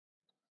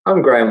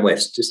I'm Graham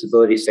West,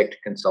 Disability Sector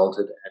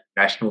Consultant at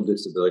National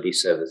Disability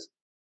Service.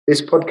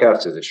 This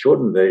podcast is a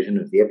shortened version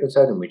of the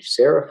episode in which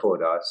Sarah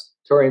Fordyce,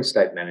 Victorian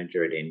State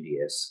Manager at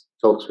NDS,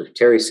 talks with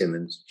Terry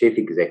Symonds, Chief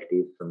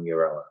Executive from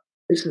Yooralla.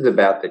 This is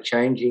about the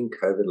changing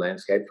COVID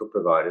landscape for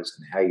providers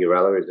and how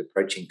Yooralla is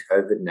approaching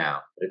COVID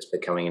now that it's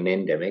becoming an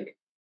endemic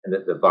and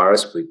that the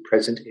virus will be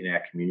present in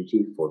our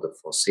community for the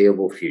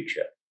foreseeable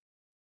future.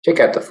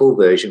 Check out the full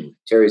version with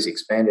Terry's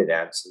expanded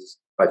answers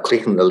by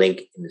clicking the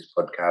link in this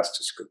podcast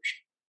description.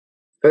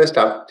 First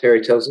up,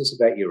 Terry tells us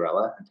about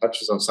Yooralla and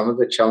touches on some of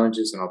the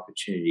challenges and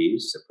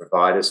opportunities that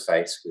providers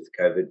face with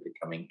COVID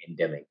becoming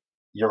endemic.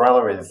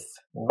 Yooralla is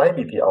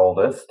maybe the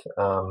oldest,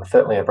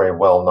 certainly a very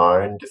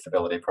well-known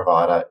disability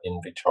provider in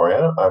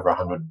Victoria, over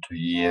 102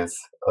 years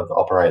of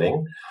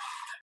operating.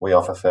 We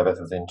offer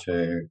services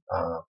into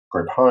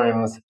group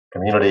homes,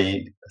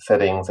 community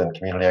settings and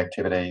community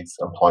activities,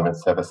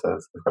 employment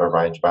services. We've got a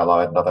range of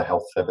allied and other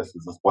health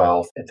services as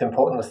well. It's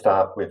important to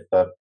start with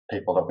the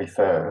people that we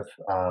serve.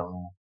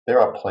 There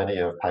are plenty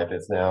of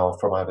papers now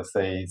from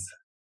overseas,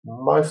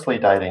 mostly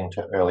dating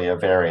to earlier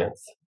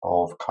variants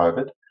of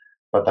COVID,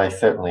 but they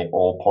certainly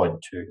all point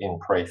to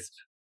increased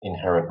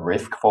inherent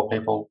risk for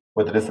people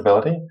with a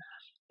disability.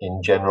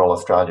 In general,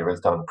 Australia has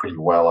done pretty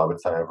well, I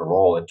would say,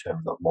 overall in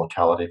terms of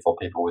mortality for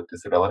people with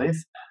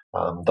disabilities.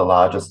 The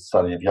largest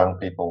study of young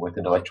people with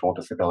intellectual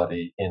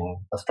disability in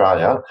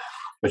Australia,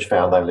 which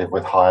found they live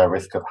with higher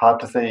risk of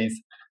heart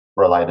disease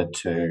related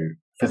to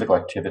physical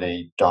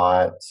activity,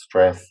 diet,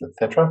 stress,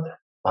 etc.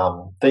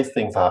 These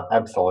things are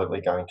absolutely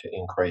going to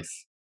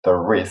increase the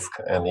risk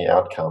and the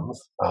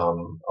outcomes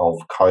of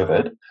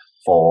COVID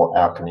for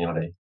our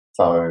community.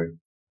 So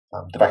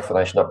the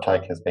vaccination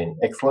uptake has been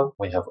excellent.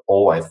 We have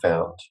always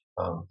found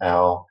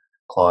our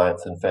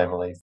clients and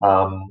families,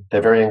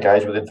 they're very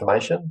engaged with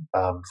information.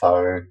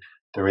 So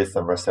there is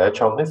some research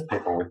on this.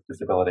 People with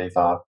disabilities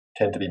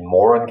tend to be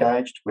more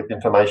engaged with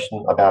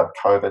information about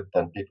COVID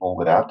than people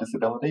without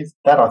disabilities.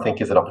 That, I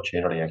think, is an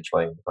opportunity,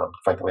 actually. The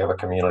fact that we have a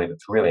community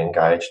that's really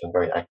engaged and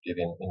very active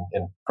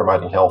in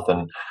promoting health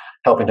and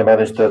helping to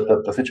manage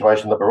the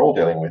situation that we're all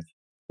dealing with.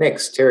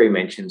 Next, Terry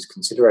mentions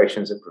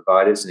considerations that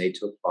providers need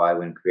to apply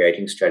when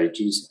creating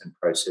strategies and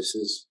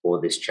processes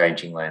for this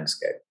changing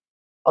landscape.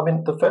 I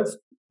mean, the first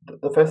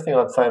thing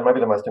I'd say, and maybe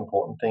the most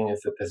important thing,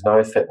 is that there's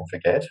no set and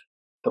forget,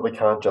 that we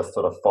can't just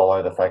sort of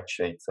follow the fact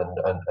sheets and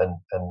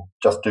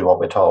just do what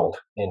we're told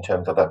in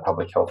terms of that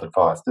public health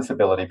advice.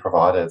 Disability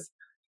providers,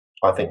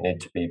 I think,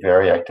 need to be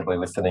very actively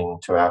listening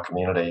to our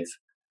communities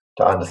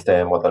to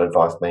understand what that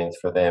advice means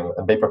for them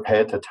and be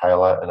prepared to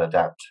tailor and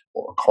adapt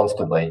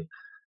constantly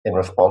in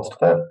response to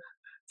that.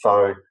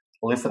 So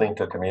listening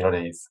to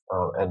communities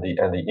and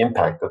the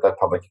impact that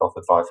public health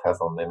advice has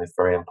on them is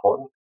very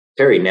important.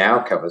 Terry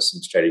now covers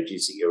some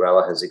strategies that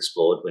Yooralla has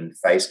explored when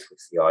faced with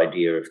the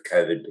idea of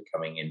COVID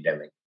becoming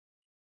endemic.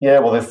 Yeah,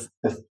 well, there's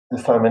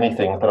so many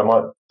things, but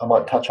I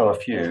might touch on a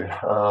few.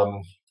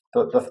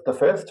 The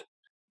first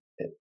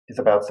is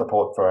about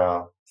support for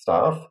our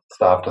staff.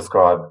 Staff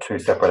described 2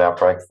 separate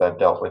outbreaks they've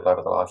dealt with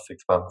over the last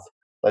 6 months.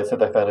 They said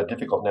they found it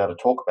difficult now to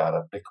talk about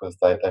it because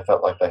they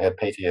felt like they had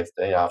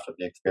PTSD after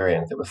the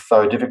experience. It was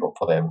so difficult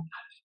for them,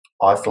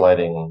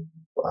 isolating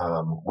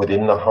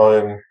within the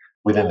home,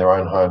 within their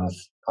own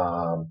homes,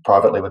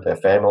 privately with their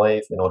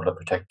families in order to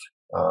protect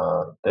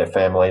their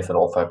families and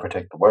also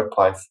protect the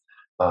workplace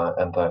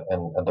and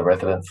the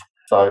residents.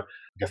 So I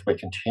guess we're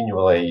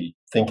continually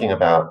thinking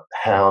about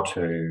how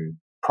to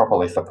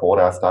properly support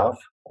our staff.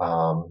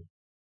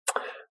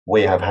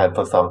 We have had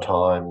for some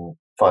time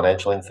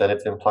financial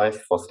incentives in place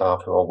for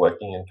staff who are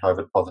working in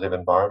COVID-positive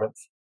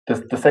environments.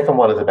 The second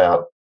one is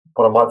about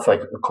what I might say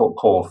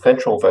call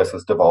central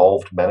versus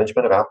devolved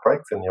management of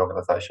outbreaks in the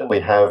organisation. We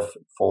have,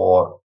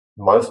 for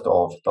most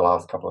of the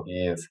last couple of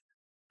years,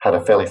 had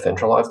a fairly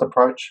centralised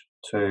approach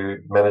to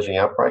managing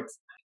outbreaks.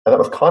 And that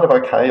was kind of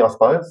okay, I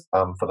suppose,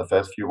 for the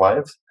first few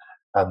waves,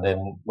 and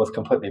then was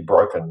completely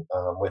broken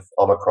with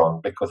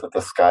Omicron because of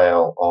the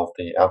scale of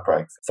the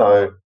outbreaks.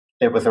 So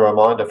it was a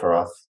reminder for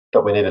us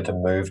that we needed to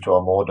move to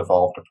a more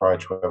devolved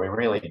approach where we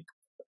really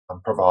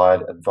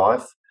provide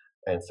advice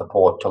and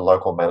support to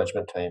local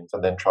management teams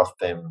and then trust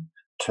them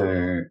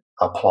to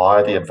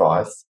apply the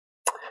advice.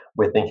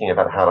 We're thinking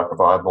about how to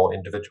provide more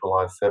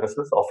individualised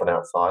services, often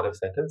outside of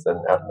centres and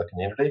out in the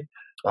community.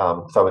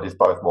 So it is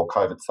both more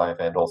COVID safe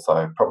and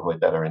also probably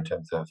better in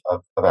terms of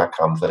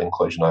outcomes and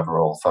inclusion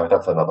overall. So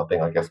that's another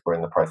thing I guess we're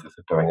in the process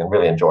of doing and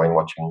really enjoying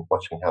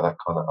watching how that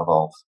kind of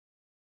evolves.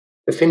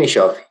 To finish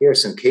off, here are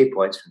some key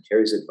points from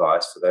Terry's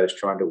advice for those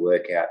trying to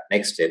work out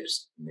next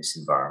steps in this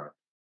environment.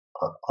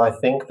 I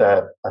think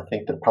that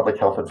public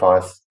health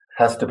advice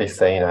has to be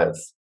seen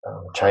as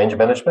change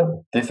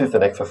management. This is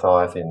an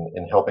exercise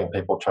in helping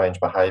people change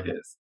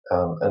behaviours,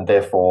 and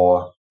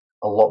therefore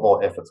a lot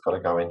more effort's got to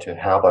go into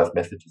how those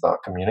messages are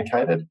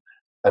communicated.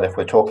 And if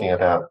we're talking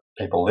about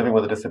people living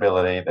with a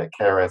disability, their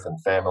carers and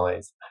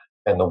families,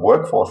 and the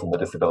workforce in the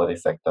disability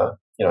sector,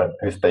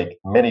 who speak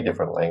many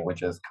different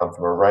languages, come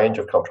from a range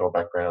of cultural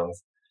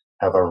backgrounds,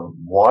 have a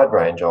wide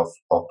range of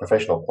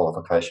professional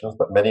qualifications,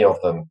 but many of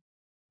them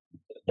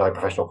no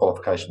professional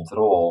qualifications at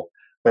all,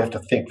 we have to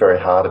think very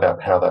hard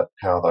about how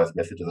those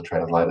messages are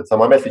translated. So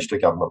my message to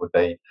government would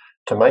be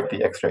to make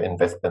the extra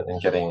investment in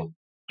getting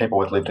people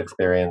with lived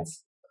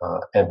experience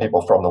and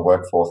people from the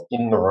workforce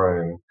in the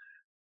room,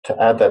 to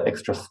add that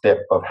extra step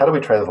of how do we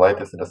translate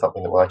this into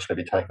something that will actually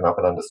be taken up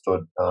and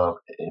understood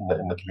in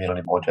the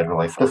community more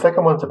generally. So the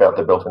second one's about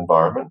the built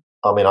environment.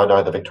 I mean, I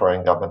know the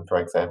Victorian government, for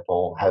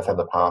example, has in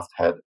the past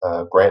had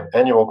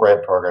annual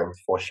grant programs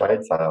for shade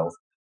sales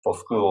for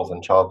schools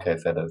and childcare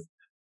centres.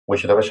 We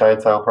should have a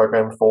shade sale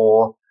program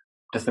for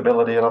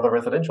disability and other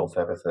residential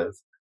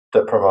services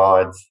that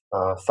provides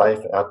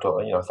safer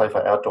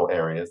outdoor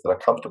areas that are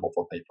comfortable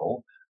for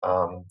people,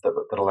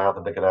 that allow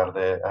them to get out of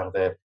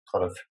their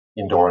kind of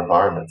indoor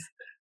environments.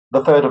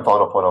 The third and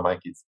final point I'll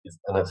make is,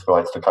 and this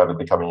relates to COVID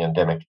becoming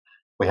endemic,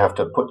 we have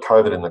to put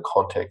COVID in the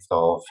context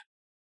of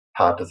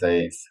heart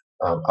disease,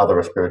 other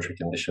respiratory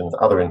conditions,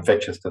 other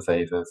infectious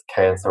diseases,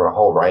 cancer, a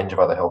whole range of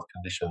other health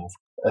conditions.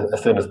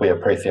 As soon as we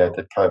appreciate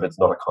that COVID's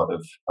not a kind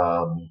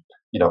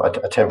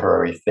of, a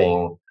temporary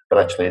thing, but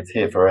actually it's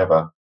here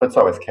forever, but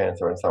so is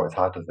cancer and so is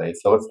heart disease.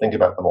 So let's think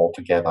about them all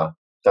together.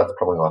 That's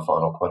probably my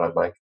final point I'd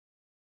make.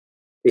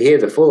 To hear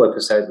the full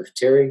episode with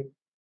Terry,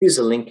 here's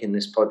a link in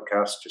this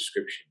podcast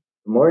description.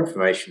 For more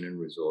information and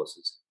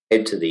resources,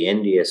 head to the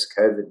NDS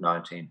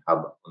COVID-19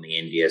 Hub on the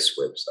NDS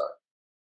website.